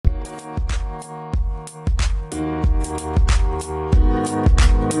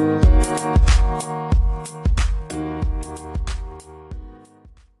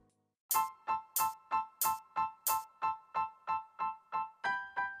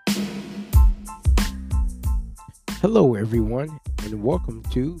Hello, everyone, and welcome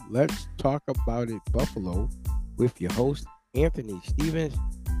to Let's Talk About It Buffalo with your host, Anthony Stevens,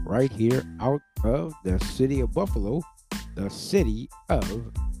 right here out of the city of Buffalo, the city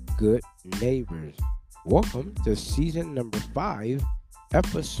of good neighbors. Welcome to season number 5,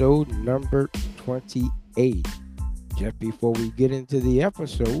 episode number 28. Just before we get into the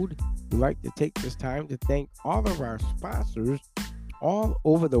episode, we'd like to take this time to thank all of our sponsors all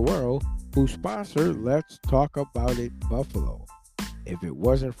over the world who sponsor Let's Talk About It Buffalo. If it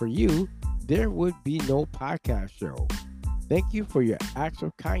wasn't for you, there would be no podcast show. Thank you for your acts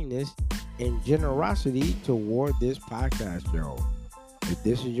of kindness and generosity toward this podcast show. If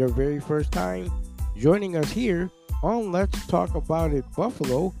this is your very first time joining us here on Let's Talk About It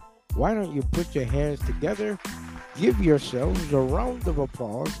Buffalo, why don't you put your hands together, give yourselves a round of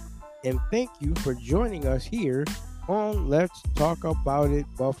applause, and thank you for joining us here on Let's Talk About It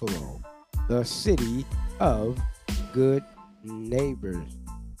Buffalo, the city of good neighbors.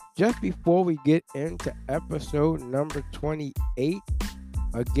 Just before we get into episode number 28,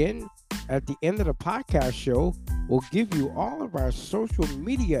 again, at the end of the podcast show, we'll give you all of our social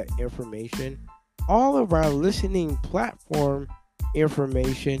media information, all of our listening platform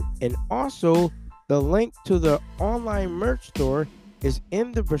information, and also the link to the online merch store is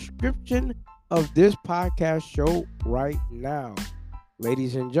in the description of this podcast show right now.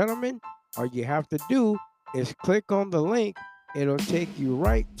 Ladies and gentlemen, all you have to do is click on the link. It'll take you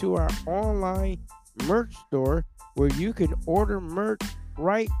right to our online merch store where you can order merch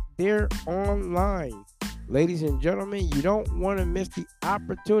right there online. Ladies and gentlemen, you don't want to miss the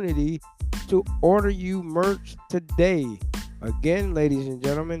opportunity to order you merch today. Again, ladies and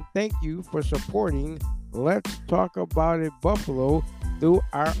gentlemen, thank you for supporting Let's Talk About It Buffalo through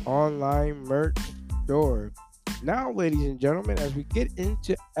our online merch store. Now, ladies and gentlemen, as we get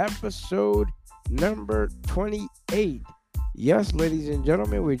into episode number 28, yes, ladies and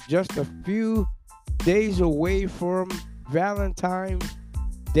gentlemen, we're just a few days away from Valentine's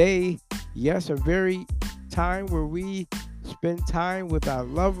Day. Yes, a very time where we spend time with our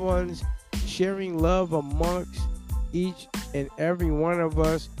loved ones, sharing love amongst each and every one of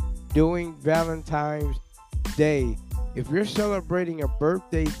us during Valentine's Day. If you're celebrating a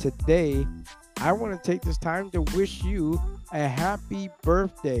birthday today, I want to take this time to wish you a happy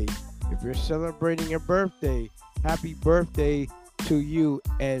birthday. If you're celebrating a birthday, happy birthday to you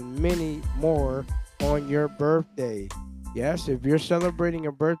and many more on your birthday. Yes, if you're celebrating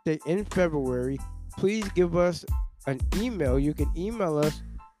a birthday in February, please give us an email. You can email us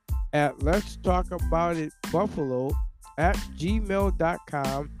at Let's Talk About It Buffalo at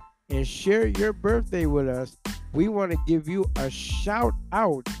gmail.com and share your birthday with us. We want to give you a shout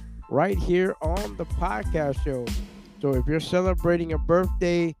out right here on the podcast show. So if you're celebrating a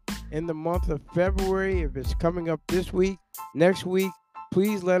birthday in the month of February, if it's coming up this week, next week,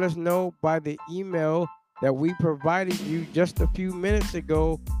 please let us know by the email that we provided you just a few minutes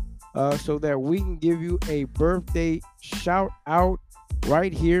ago so that we can give you a birthday shout out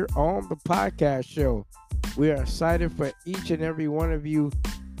right here on the podcast show. We are excited for each and every one of you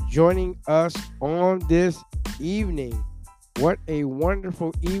joining us on this evening. What a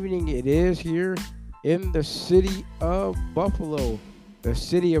wonderful evening it is here in the city of Buffalo, the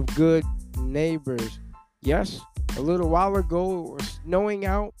city of good neighbors. Yes, a little while ago it was snowing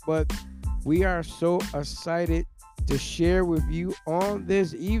out, but we are so excited to share with you on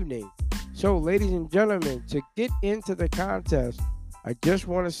this evening. So, ladies and gentlemen, to get into the contest, I just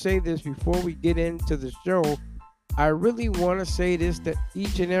want to say this before we get into the show. I really want to say this to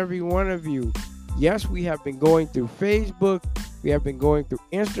each and every one of you. Yes, we have been going through Facebook, we have been going through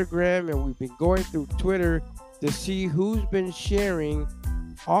Instagram, and we've been going through Twitter to see who's been sharing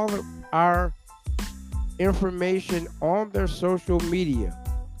all of our information on their social media.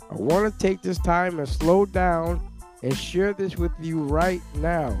 I want to take this time and slow down and share this with you right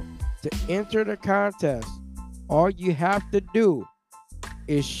now. To enter the contest, all you have to do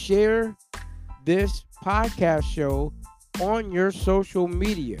is share this podcast show on your social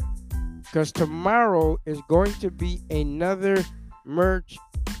media, because tomorrow is going to be another merch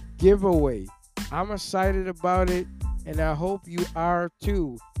giveaway. I'm excited about it, and I hope you are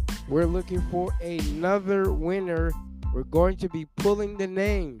too. We're looking for another winner. We're going to be pulling the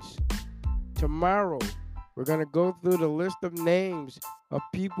names tomorrow. We're going to go through the list of names of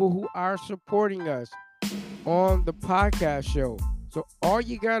people who are supporting us on the podcast show. So all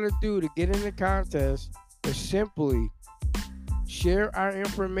you got to do to get in the contest is simply share our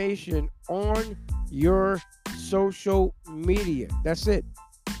information on your social media. That's it.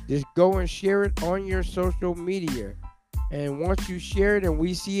 Just go and share it on your social media. And once you share it and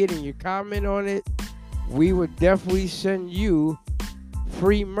we see it and you comment on it, we would definitely send you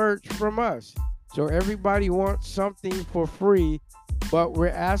free merch from us. So everybody wants something for free, but we're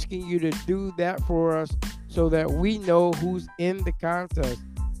asking you to do that for us so that we know who's in the contest.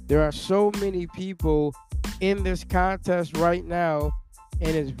 There are so many people in this contest right now,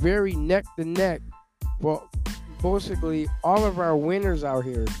 and it's very neck to neck for basically all of our winners out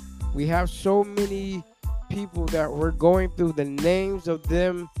here. We have so many people that we're going through the names of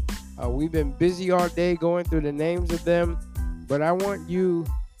them. We've been busy all day going through the names of them, but I want you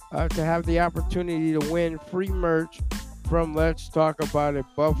to have the opportunity to win free merch from Let's Talk About It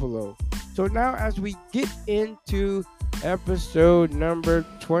Buffalo. So now as we get into episode number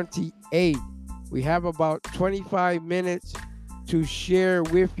 28, we have about 25 minutes to share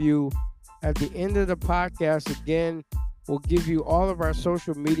with you. At the end of the podcast, again, we'll give you all of our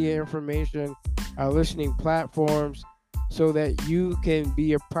social media information, our listening platforms, so that you can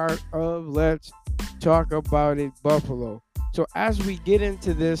be a part of Let's Talk About It Buffalo. So as we get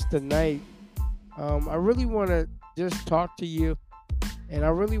into this tonight, I really want to just talk to you, and I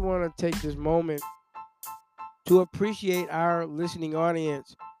really want to take this moment to appreciate our listening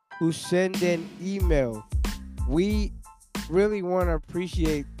audience who send in email. We really want to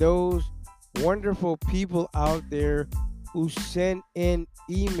appreciate those wonderful people out there who send in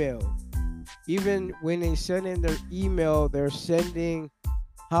email. Even when they send in their email, they're sending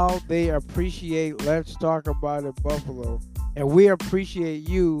how they appreciate Let's Talk About It Buffalo. And we appreciate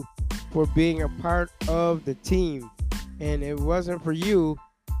you for being a part of the team. And if it wasn't for you,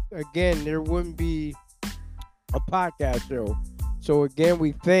 again, there wouldn't be a podcast show. So again,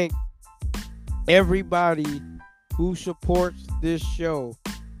 we thank everybody who supports this show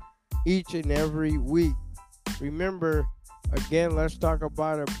each and every week. Remember, again, Let's Talk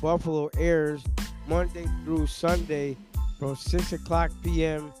About It Buffalo airs Monday through Sunday from 6 o'clock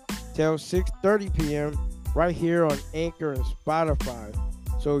p.m. till 6:30 p.m. right here on Anchor and Spotify.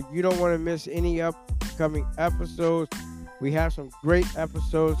 So you don't want to miss any upcoming episodes. We have some great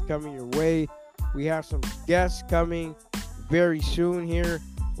episodes coming your way. We have some guests coming very soon here.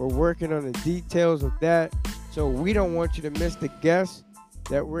 We're working on the details of that. So we don't want you to miss the guests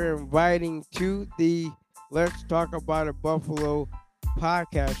that we're inviting to the Let's Talk About It Buffalo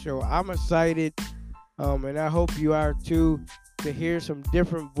podcast show. I'm excited, and I hope you are too, to hear some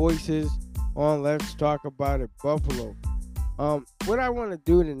different voices on Let's Talk About It Buffalo. What I want to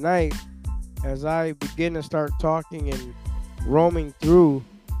do tonight, as I begin to start talking and roaming through,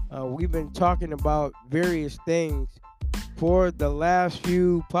 we've been talking about various things for the last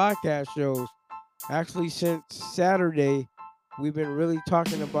few podcast shows. Actually, since Saturday, we've been really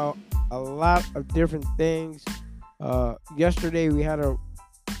talking about a lot of different things. Yesterday, we had a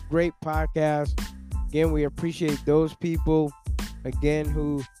great podcast. Again, we appreciate those people, again,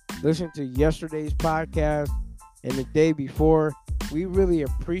 who listened to yesterday's podcast and the day before. We really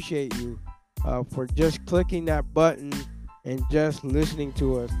appreciate you for just clicking that button and just listening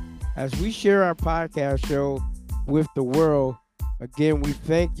to us. As we share our podcast show with the world, again, we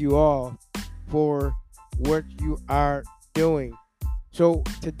thank you all for what you are doing. So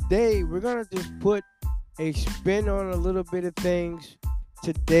today, we're going to just put a spin on a little bit of things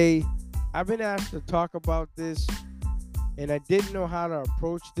today. I've been asked to talk about this, and I didn't know how to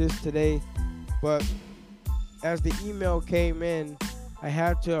approach this today, but as the email came in, I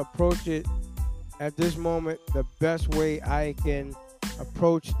had to approach it at this moment the best way I can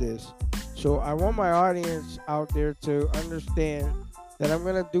approach this. So I want my audience out there to understand that I'm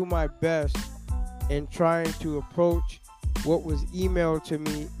going to do my best in trying to approach what was emailed to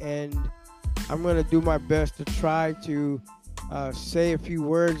me, and I'm going to do my best to try to say a few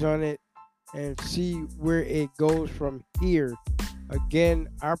words on it and see where it goes from here. Again,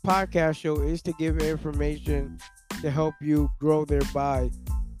 our podcast show is to give information to help you grow thereby.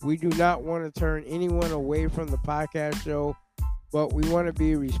 We do not want to turn anyone away from the podcast show, but we want to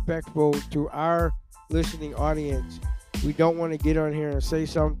be respectful to our listening audience. We don't want to get on here and say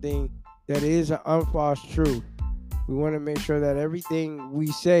something that is an unfalse truth. We want to make sure that everything we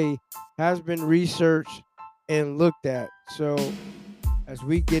say has been researched and looked at. So as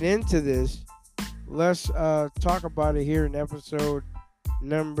we get into this, let's talk about it here in episode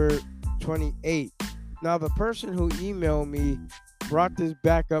number 28. Now, the person who emailed me brought this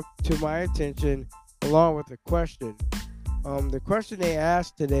back up to my attention along with a question. The question they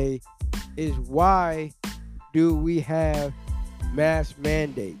asked today is, why do we have mask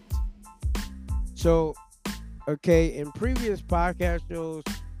mandates? So, okay, in previous podcast shows,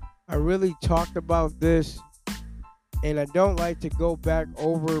 I really talked about this, and I don't like to go back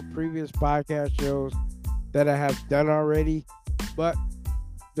over previous podcast shows that I have done already, but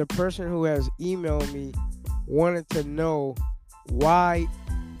the person who has emailed me wanted to know why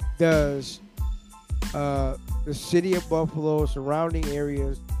does the city of Buffalo, surrounding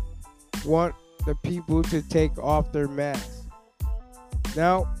areas, want the people to take off their masks.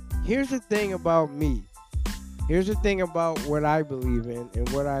 Now, here's the thing about me. Here's the thing about what I believe in and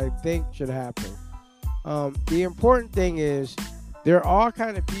what I think should happen. The important thing is there are all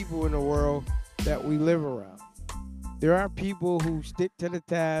kind of people in the world that we live around. There are people who stick to the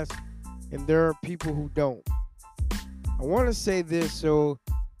task, and there are people who don't. I want to say this so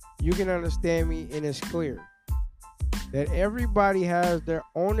you can understand me and it's clear that everybody has their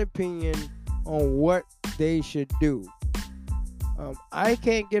own opinion on what they should do. I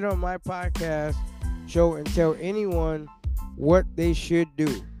can't get on my podcast show and tell anyone what they should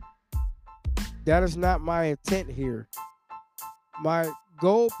do. That is not my intent here. My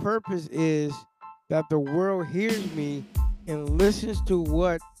goal purpose is that the world hears me and listens to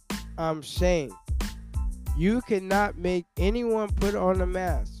what I'm saying. You cannot make anyone put on a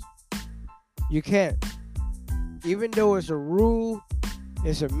mask. You can't. Even though it's a rule,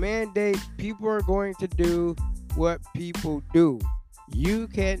 it's a mandate, people are going to do what people do. You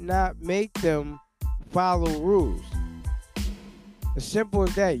cannot make them follow rules. As simple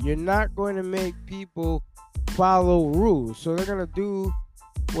as that. You're not going to make people follow rules. So they're going to do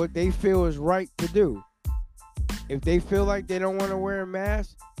what they feel is right to do. If they feel like they don't want to wear a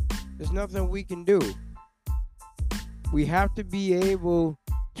mask, there's nothing we can do. We have to be able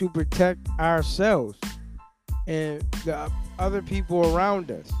to protect ourselves and the other people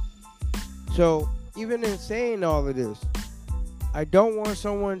around us. So even in saying all of this, I don't want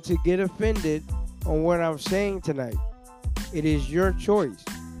someone to get offended on what I'm saying tonight. It is your choice.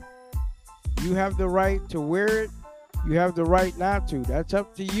 You have the right to wear it. You have the right not to. That's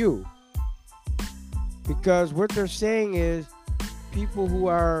up to you. Because what they're saying is people who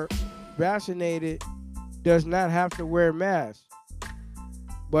are vaccinated does not have to wear masks.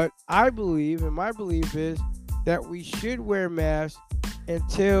 But I believe, and my belief is, that we should wear masks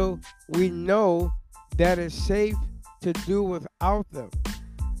until we know that it's safe to do without them.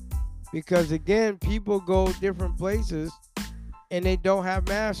 Because again, people go different places and they don't have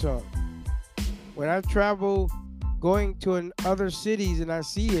masks on. When I travel going to other cities and I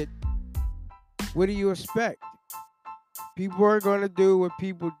see it, what do you expect? People are going to do what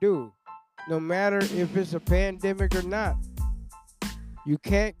people do, no matter if it's a pandemic or not. You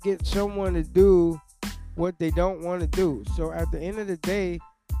can't get someone to do what they don't want to do. So at the end of the day,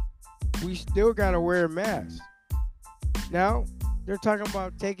 we still got to wear a mask. Now, they're talking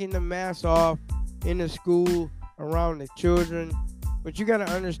about taking the mask off in the school around the children. But you got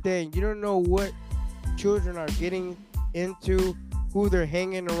to understand, you don't know what children are getting into, who they're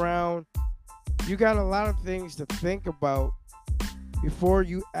hanging around. You got a lot of things to think about before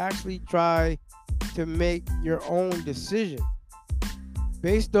you actually try to make your own decision.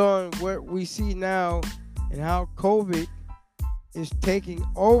 Based on what we see now and how COVID is taking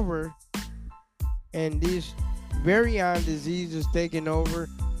over and these virion diseases taking over,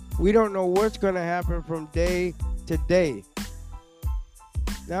 we don't know what's going to happen from day to day.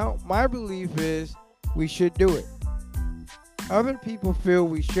 Now, my belief is we should do it. Other people feel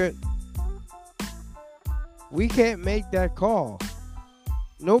we shouldn't. We can't make that call.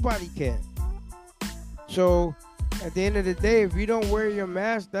 Nobody can. So, at the end of the day, if you don't wear your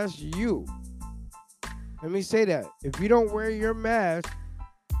mask, that's you. Let me say that. If you don't wear your mask,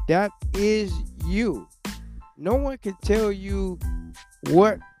 that is you. No one can tell you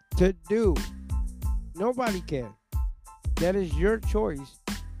what to do. Nobody can. That is your choice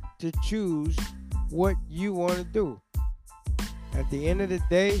to choose what you want to do. At the end of the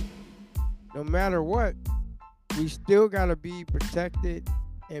day, no matter what, we still got to be protected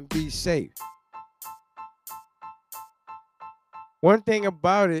and be safe. One thing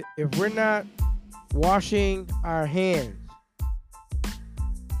about it, if we're not washing our hands,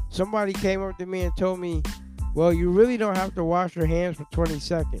 somebody came up to me and told me, well, you really don't have to wash your hands for 20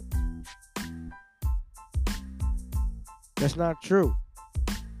 seconds. That's not true.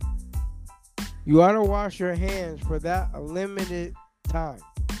 You ought to wash your hands for that limited time.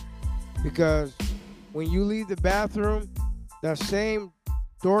 Because when you leave the bathroom, that same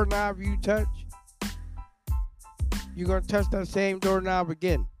doorknob you touch, you're going to touch that same doorknob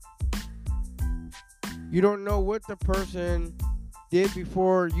again. You don't know what the person did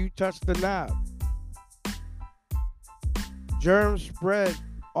before you touched the knob. Germs spread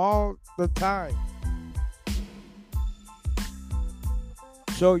all the time.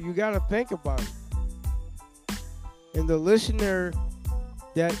 So you got to think about it. And the listener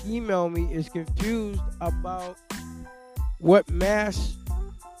that emailed me is confused about what masks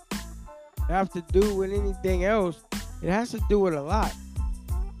have to do with anything else. It has to do with a lot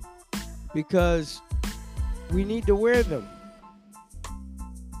because we need to wear them.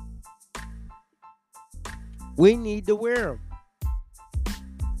 We need to wear them.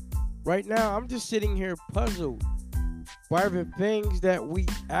 Right now, I'm just sitting here puzzled by the things that we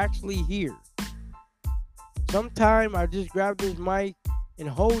actually hear. Sometimes I just grab this mic and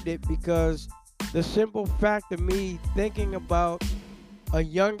hold it because the simple fact of me thinking about a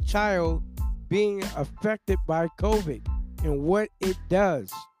young child being affected by COVID and what it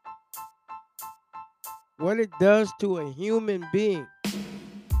does. What it does to a human being.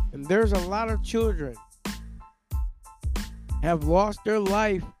 And there's a lot of children have lost their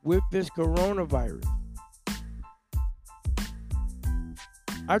life with this coronavirus.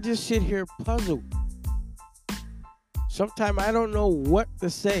 I just sit here puzzled. Sometimes I don't know what to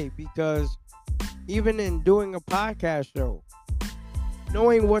say because even in doing a podcast show,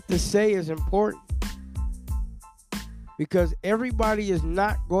 knowing what to say is important because everybody is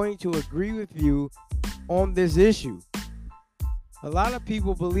not going to agree with you on this issue. A lot of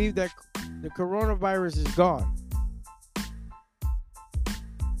people believe that the coronavirus is gone.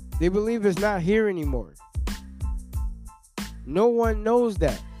 They believe it's not here anymore. No one knows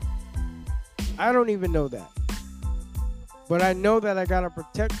that. I don't even know that. But I know that I gotta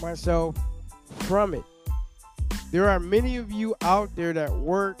protect myself from it. There are many of you out there that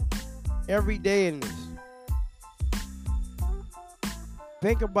work every day in this.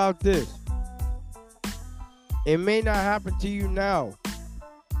 Think about this. It may not happen to you now.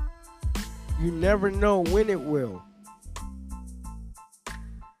 You never know when it will.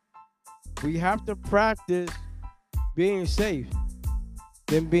 We have to practice being safe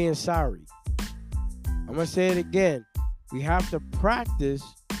than being sorry. I'm going to say it again. We have to practice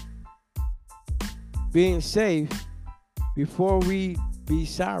being safe before we be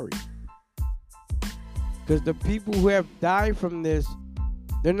sorry. Because the people who have died from this,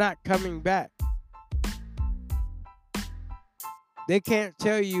 they're not coming back. They can't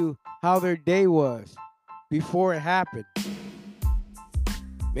tell you how their day was before it happened.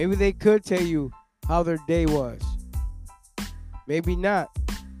 Maybe they could tell you how their day was. Maybe not.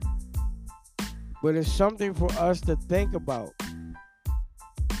 But it's something for us to think about.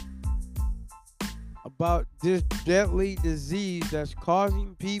 About this deadly disease that's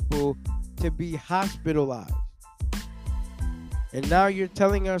causing people to be hospitalized. And now you're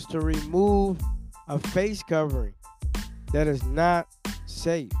telling us to remove a face covering that is not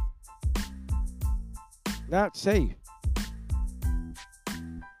safe. Not safe.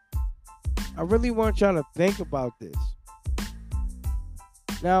 I really want y'all to think about this.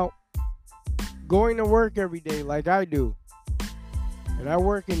 Now, going to work every day like I do, and I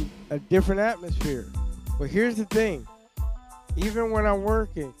work in a different atmosphere. But here's the thing. Even when I'm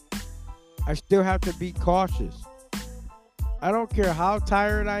working, I still have to be cautious. I don't care how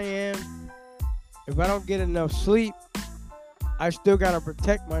tired I am. If I don't get enough sleep, I still got to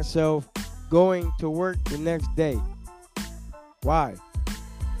protect myself going to work the next day. Why?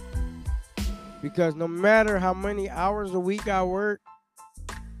 Because no matter how many hours a week I work,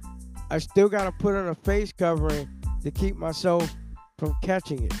 I still got to put on a face covering to keep myself from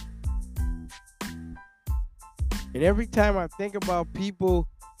catching it. And every time I think about people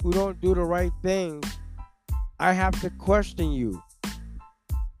who don't do the right things, I have to question you.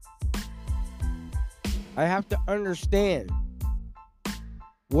 I have to understand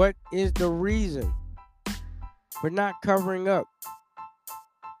what is the reason for not covering up.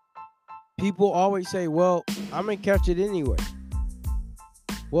 People always say, well, I'm going to catch it anyway.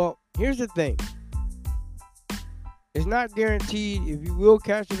 Well, here's the thing. It's not guaranteed if you will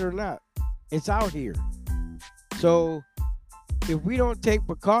catch it or not. It's out here. So if we don't take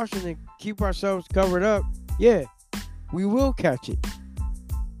precaution and keep ourselves covered up, yeah, we will catch it.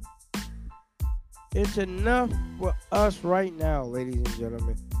 It's enough for us right now, ladies and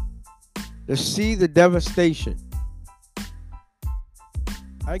gentlemen, to see the devastation.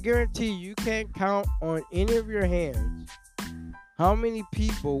 I guarantee you can't count on any of your hands how many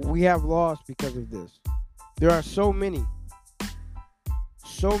people we have lost because of this. There are so many.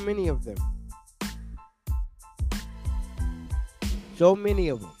 So many of them. So many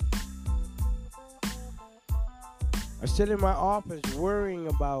of them. I sit in my office worrying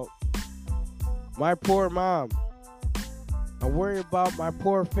about my poor mom. I worry about my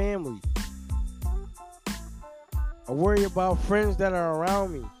poor family. I worry about friends that are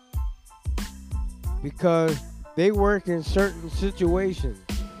around me because they work in certain situations.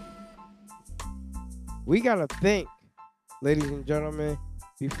 We got to think, ladies and gentlemen,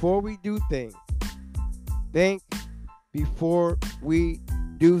 before we do things. Think before we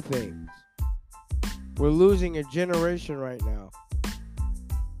do things. We're losing a generation right now.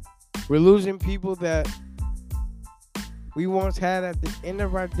 We're losing people that we once had at the end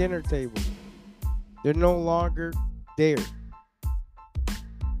of our dinner table. They're no longer there.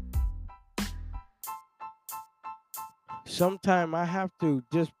 Sometimes I have to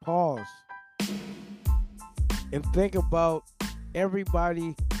just pause and think about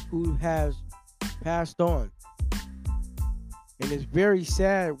everybody who has passed on. And it's very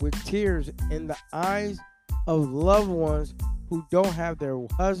sad with tears in the eyes of loved ones who don't have their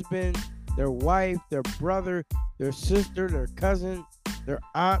husband, their wife, their brother, their sister, their cousin, their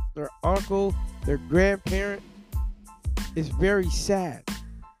aunt, their uncle, their grandparent. It's very sad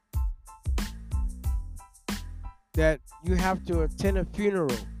that you have to attend a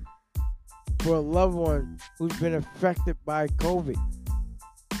funeral for a loved one who's been affected by COVID.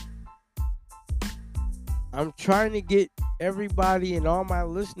 I'm trying to get everybody and all my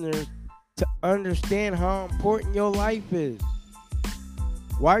listeners to understand how important your life is.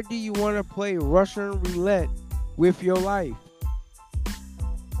 Why do you want to play Russian roulette with your life?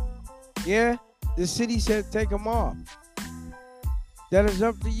 Yeah, the city said take them off. That is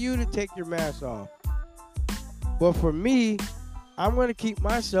up to you to take your mask off. But for me, I'm going to keep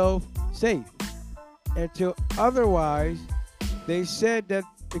myself safe until otherwise they said that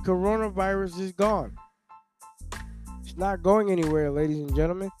the coronavirus is gone. It's not going anywhere, ladies and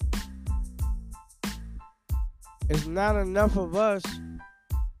gentlemen. It's not enough of us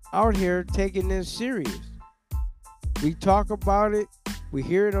out here taking this serious. We talk about it, we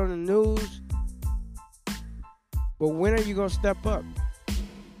hear it on the news, but when are you going to step up?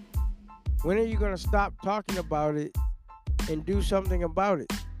 When are you going to stop talking about it and do something about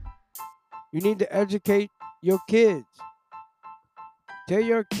it? You need to educate your kids. Tell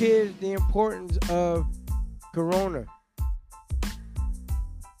your kids the importance of corona.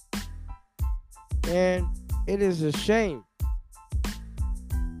 And it is a shame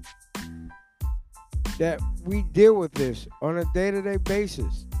that we deal with this on a day-to-day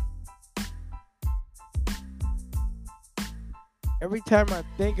basis. Every time I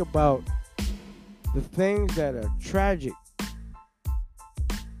think about the things that are tragic,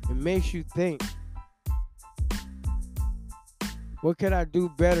 it makes you think, what can I do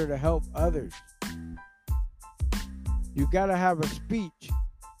better to help others? You gotta have a speech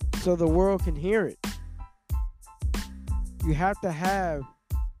so the world can hear it. You have to have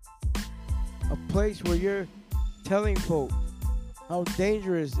a place where you're telling folks how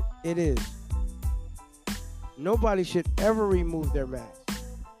dangerous it is. Nobody should ever remove their mask.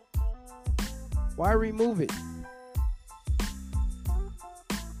 Why remove it?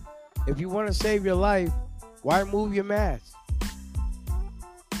 If you want to save your life, why move your mask?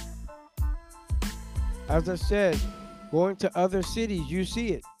 As I said, going to other cities, you see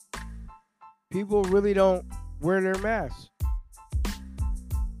it. People really don't wear their masks.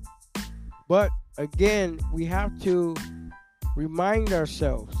 But again, we have to remind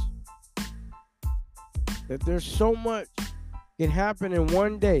ourselves that there's so much can happen in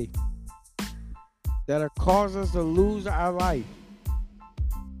one day that'll cause us to lose our life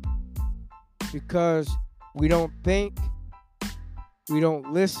because we don't think, we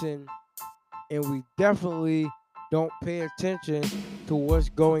don't listen, and we definitely don't pay attention to what's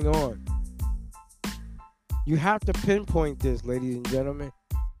going on. You have to pinpoint this, ladies and gentlemen.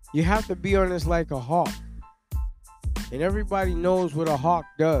 You have to be on this like a hawk. And everybody knows what a hawk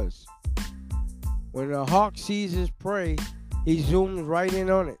does. When a hawk sees his prey, he zooms right in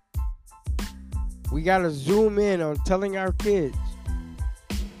on it. We got to zoom in on telling our kids.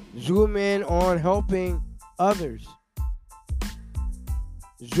 Zoom in on helping others.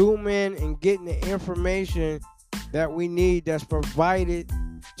 Zoom in and getting the information that we need that's provided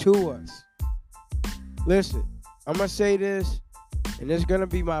to us. Listen, I'm going to say this, and it's going to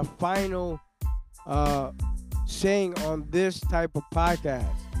be my final saying on this type of podcast,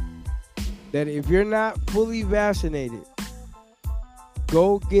 that if you're not fully vaccinated,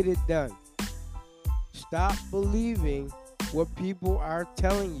 go get it done. Stop believing what people are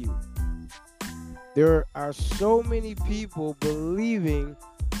telling you. There are so many people believing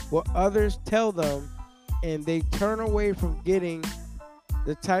what others tell them, and they turn away from getting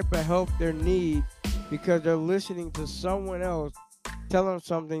the type of help they need because they're listening to someone else tell them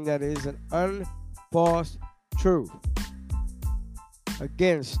something that is an unfalse truth.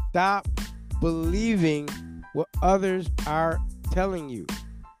 Again, stop believing what others are telling you.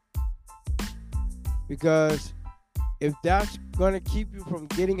 Because if that's going to keep you from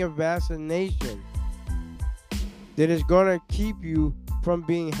getting a vaccination, then it's going to keep you from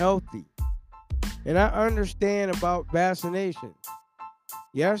being healthy. And I understand about vaccination.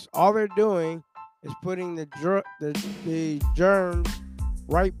 Yes, all they're doing is putting the germs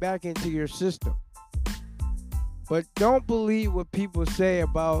right back into your system. But don't believe what people say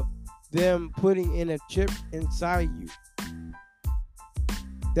about them putting in a chip inside you.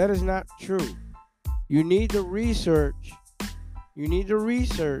 That is not true. You need to research. You need to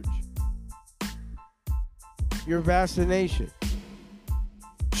research your vaccination.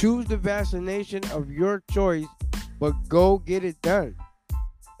 Choose the vaccination of your choice, but go get it done.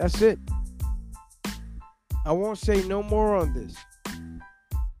 That's it. I won't say no more on this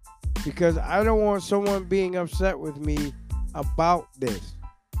because I don't want someone being upset with me about this.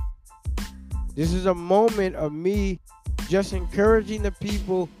 This is a moment of me just encouraging the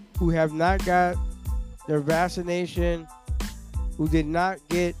people who have not got their vaccination, who did not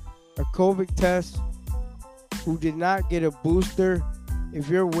get a COVID test, who did not get a booster. If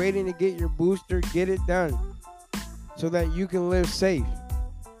you're waiting to get your booster, get it done so that you can live safe.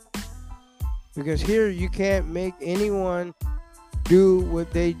 Because here you can't make anyone do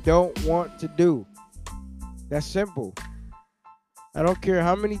what they don't want to do. That's simple. I don't care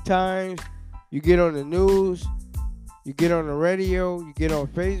how many times you get on the news, you get on the radio, you get on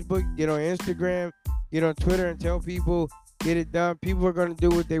Facebook, you get on Instagram, get on Twitter and tell people, get it done. People are going to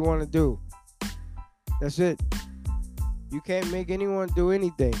do what they want to do. That's it. You can't make anyone do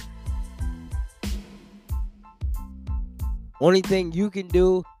anything. Only thing you can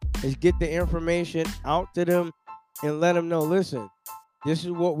do is get the information out to them and let them know, listen, this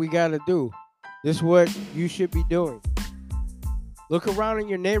is what we got to do. This is what you should be doing. Look around in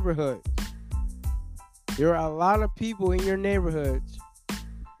your neighborhood. There are a lot of people in your neighborhoods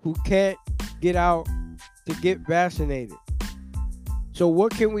who can't get out to get vaccinated. So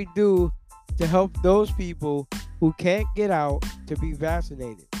what can we do to help those people who can't get out to be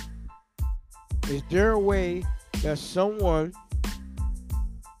vaccinated? Is there a way that someone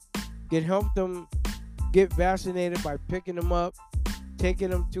can help them get vaccinated by picking them up, taking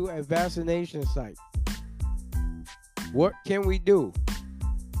them to a vaccination site? What can we do?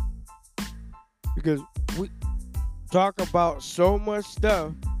 Because we talk about so much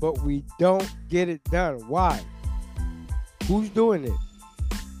stuff, but we don't get it done. Why? Who's doing it?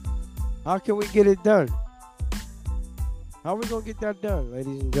 How can we get it done? How are we going to get that done,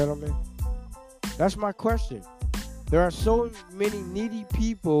 ladies and gentlemen? That's my question. There are so many needy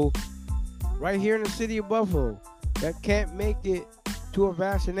people right here in the city of Buffalo that can't make it to a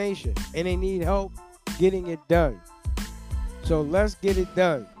vaccination, and they need help getting it done. So let's get it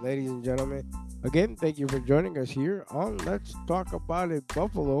done, ladies and gentlemen. Again, thank you for joining us here on Let's Talk About It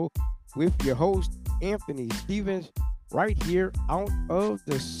Buffalo with your host, Anthony Stevens, right here out of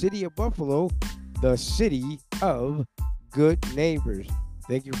the city of Buffalo, the city of good neighbors.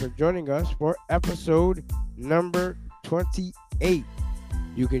 Thank you for joining us for episode number 28.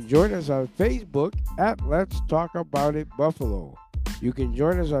 You can join us on Facebook at Let's Talk About It Buffalo. You can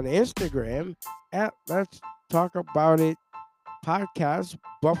join us on Instagram at Let's Talk About It Podcast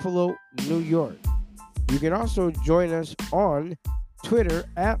Buffalo, New York. You can also join us on Twitter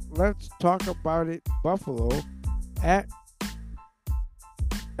at Let's Talk About It Buffalo at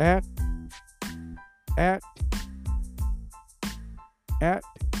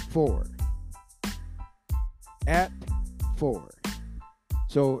 4.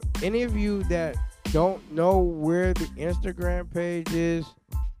 So any of you that don't know where the Instagram page is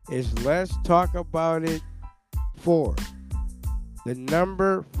Let's Talk About It 4. The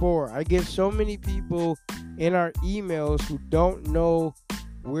number 4. I get so many people in our emails who don't know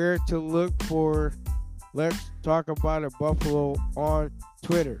where to look for Let's Talk About It Buffalo on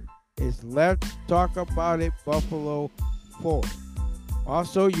Twitter. It's Let's Talk About It Buffalo 4.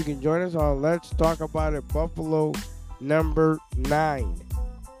 Also, you can join us on Let's Talk About It Buffalo number 9.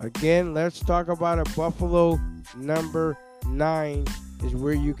 Again, Let's Talk About It Buffalo number 9 is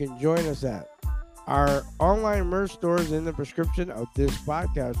where you can join us at. Our online merch store is in the description of this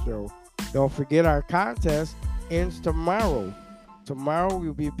podcast show. Don't forget our contest ends tomorrow. Tomorrow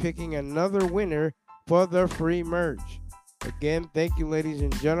we'll be picking another winner for the free merch. Again, thank you, ladies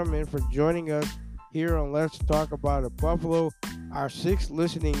and gentlemen, for joining us here on Let's Talk About It Buffalo. Our 6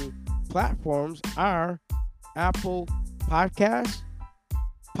 listening platforms are Apple Podcasts,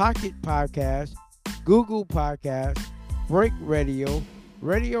 Pocket Podcasts, Google Podcasts, Break Radio,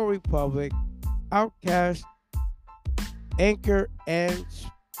 Radio Republic, Outcast, Anchor, and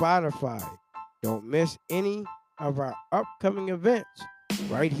Spotify. Don't miss any of our upcoming events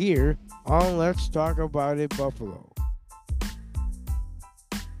right here on Let's Talk About It Buffalo.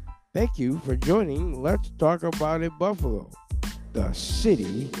 Thank you for joining Let's Talk About It Buffalo, the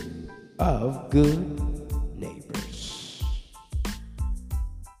city of good